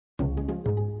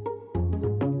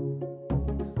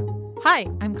Hi,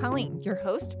 I'm Colleen, your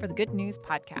host for the Good News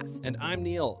Podcast. And I'm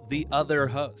Neil, the other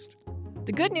host.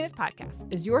 The Good News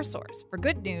Podcast is your source for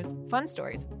good news, fun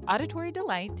stories, auditory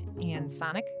delight, and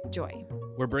sonic joy.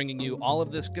 We're bringing you all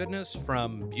of this goodness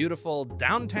from beautiful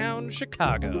downtown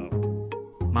Chicago.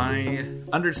 My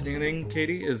understanding,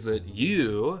 Katie, is that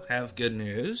you have good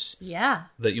news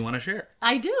that you want to share.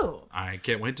 I do. I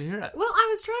can't wait to hear it. Well, I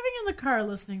was driving in the car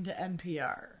listening to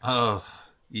NPR. Oh,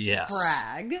 yes.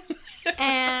 Brag.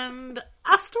 And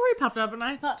a story popped up, and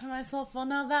I thought to myself, well,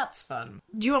 now that's fun.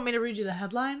 Do you want me to read you the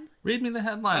headline? Read me the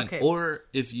headline. Okay. Or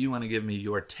if you want to give me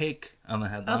your take on the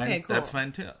headline, Okay, cool. That's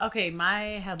fine too. Okay, my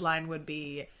headline would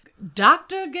be,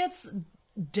 Doctor Gets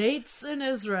Dates in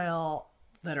Israel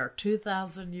that are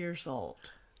 2,000 years old.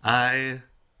 I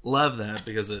love that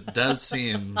because it does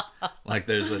seem like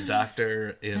there's a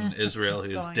doctor in Israel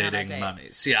who's Going on a dating date.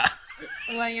 mummies. Yeah.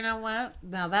 Well, you know what?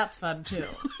 Now that's fun, too.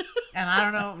 And I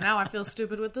don't know, now I feel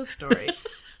stupid with this story.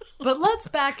 But let's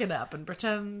back it up and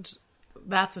pretend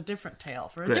that's a different tale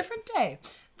for a Great. different day.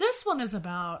 This one is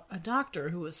about a doctor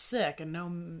who was sick and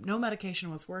no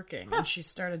medication was working. And she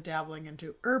started dabbling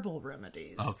into herbal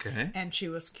remedies. Okay. And she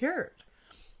was cured.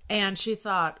 And she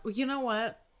thought, well, you know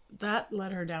what? That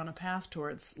led her down a path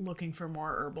towards looking for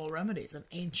more herbal remedies and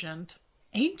ancient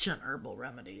herbal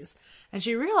remedies. And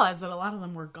she realized that a lot of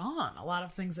them were gone. A lot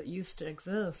of things that used to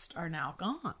exist are now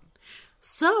gone.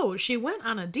 So she went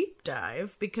on a deep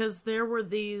dive because there were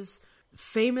these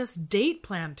famous date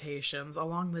plantations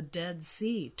along the Dead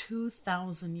Sea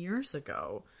 2,000 years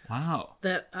ago Wow.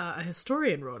 that a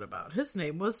historian wrote about. His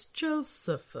name was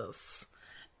Josephus.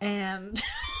 And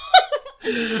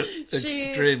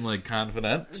Extremely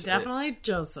confident. definitely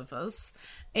Josephus.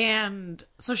 And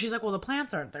so she's like, well, the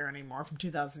plants aren't there anymore from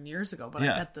 2,000 years ago, but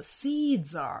Yeah. I bet the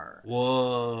seeds are.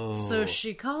 Whoa. So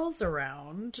she calls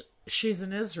around. She's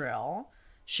in Israel.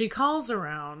 She calls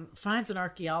around, finds an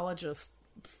archaeologist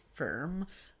firm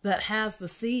that has the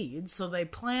seeds. So they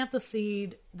plant the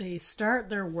seed, they start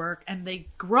their work, and they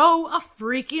grow a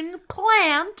freaking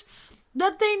plant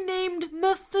that they named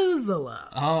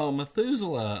Methuselah. Oh,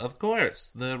 Methuselah, of course.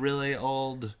 The really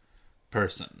old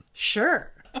person.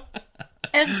 Sure.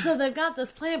 And so they've got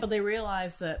this plant, but they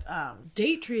realize that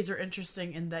date trees are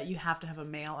interesting in that you have to have a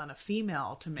male and a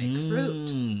female to make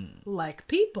fruit, like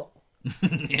people.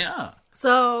 Yeah.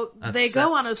 So they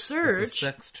go on a It's search. a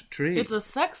sexed tree. It's a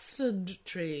sexted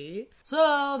tree.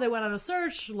 So they went on a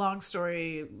search. Long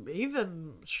story,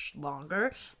 even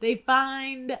longer. They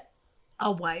find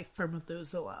a wife for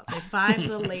Methuselah. They find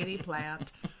the lady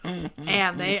plant,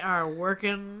 and they are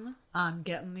working on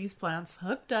getting these plants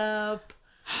hooked up.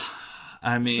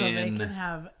 I So mean, they can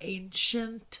have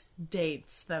ancient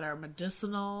dates that are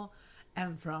medicinal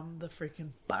and from the freaking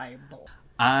Bible.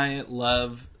 I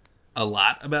love a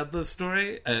lot about this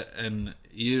story, and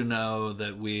you know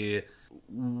that we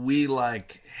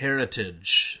like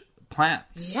heritage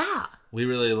plants. Yeah. We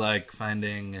really like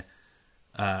finding,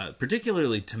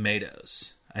 particularly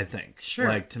tomatoes. I think, Sure.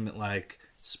 like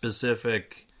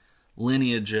specific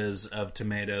lineages of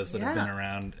tomatoes that have Yeah. been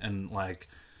around and like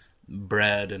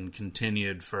bred and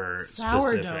continued for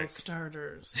Sourdough specific.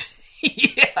 starters.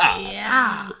 Yeah.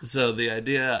 Yeah. So the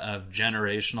idea of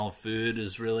generational food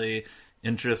is really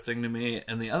interesting to me.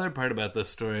 And the other part about this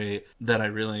story that I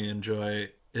really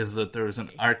enjoy is that there was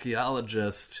an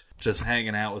archaeologist just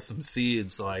hanging out with some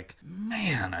seeds like,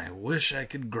 man, I wish I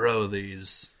could grow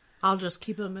these. I'll just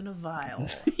keep them in a vial.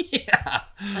 Yeah.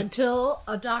 Until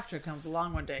a doctor comes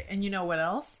along one day. And you know what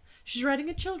else? She's writing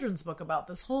a children's book about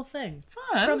this whole thing.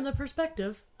 Fun. From the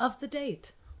perspective of the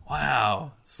date.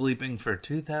 Wow. Sleeping for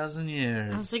 2,000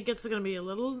 years. I think it's going to be a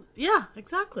little... Yeah,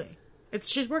 exactly.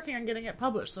 She's working on getting it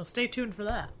published, so stay tuned for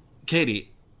that.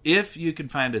 Katie, if you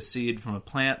could find a seed from a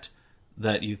plant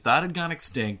that you thought had gone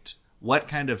extinct, what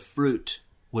kind of fruit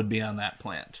would be on that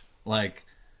plant? Like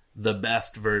the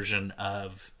best version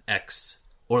of X,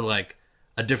 or like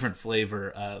a different flavor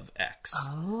of X.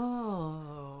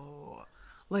 Oh.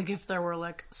 Like if there were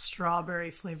like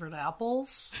strawberry flavored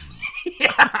apples.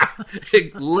 Yeah,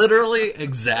 literally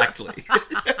exactly.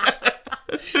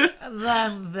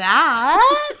 Then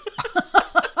that...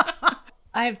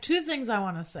 I have two things I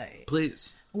want to say.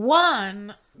 Please.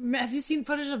 One, have you seen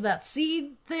footage of that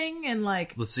seed thing and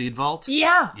like... The seed vault?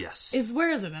 Yeah. Yes.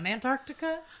 Where is it? In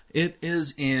Antarctica? It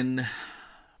is in,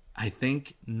 I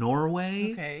think,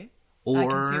 Norway. Okay. Or, I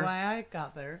can see why I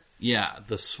got there. Yeah,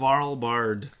 the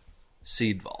Svalbard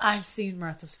seed vault. I've seen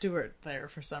Martha Stewart there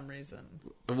for some reason.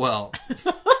 Well,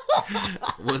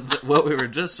 what we were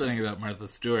just saying about Martha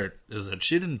Stewart is that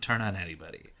she didn't turn on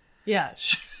anybody. Yeah.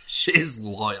 She's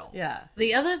loyal. Yeah.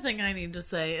 The other thing I need to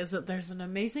say is that there's an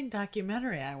amazing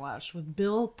documentary I watched with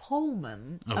Bill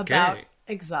Pullman about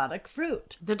exotic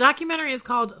fruit. The documentary is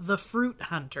called The Fruit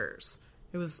Hunters.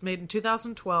 It was made in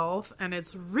 2012, and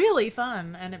it's really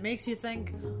fun, and it makes you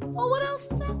think, well, what else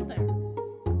is out there?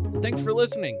 Thanks for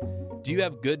listening. Do you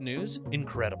have good news?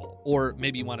 Incredible. Or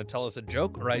maybe you want to tell us a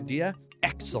joke or idea?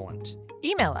 Excellent.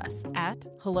 Email us at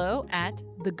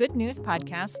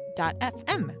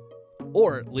hello@thegoodnewspodcast.fm.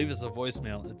 Or leave us a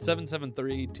voicemail at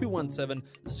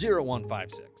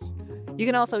 773-217-0156. You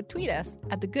can also tweet us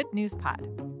at The Good News Pod.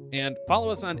 And follow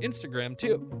us on Instagram,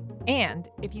 too. And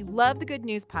if you love The Good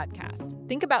News Podcast,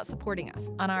 think about supporting us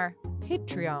on our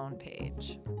Patreon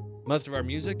page. Most of our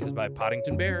music is by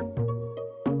Poddington Bear.